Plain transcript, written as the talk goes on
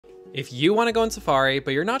If you want to go on safari,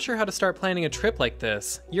 but you're not sure how to start planning a trip like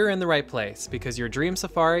this, you're in the right place because your dream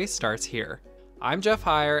safari starts here. I'm Jeff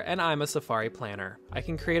Heyer and I'm a safari planner. I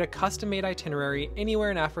can create a custom-made itinerary anywhere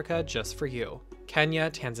in Africa just for you. Kenya,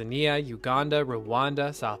 Tanzania, Uganda,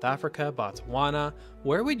 Rwanda, South Africa, Botswana.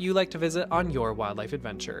 Where would you like to visit on your wildlife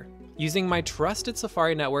adventure? Using my trusted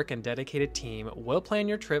safari network and dedicated team, we'll plan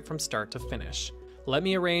your trip from start to finish. Let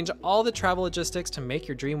me arrange all the travel logistics to make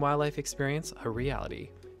your dream wildlife experience a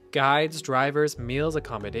reality. Guides, drivers, meals,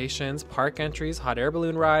 accommodations, park entries, hot air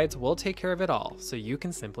balloon rides, we'll take care of it all so you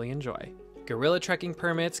can simply enjoy. Gorilla trekking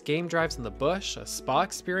permits, game drives in the bush, a spa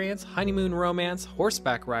experience, honeymoon romance,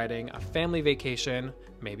 horseback riding, a family vacation,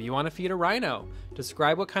 maybe you want to feed a rhino.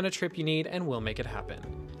 Describe what kind of trip you need and we'll make it happen.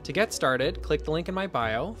 To get started, click the link in my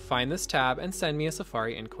bio, find this tab, and send me a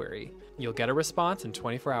safari inquiry. You'll get a response in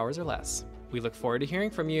 24 hours or less. We look forward to hearing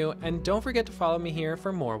from you, and don't forget to follow me here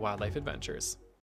for more wildlife adventures.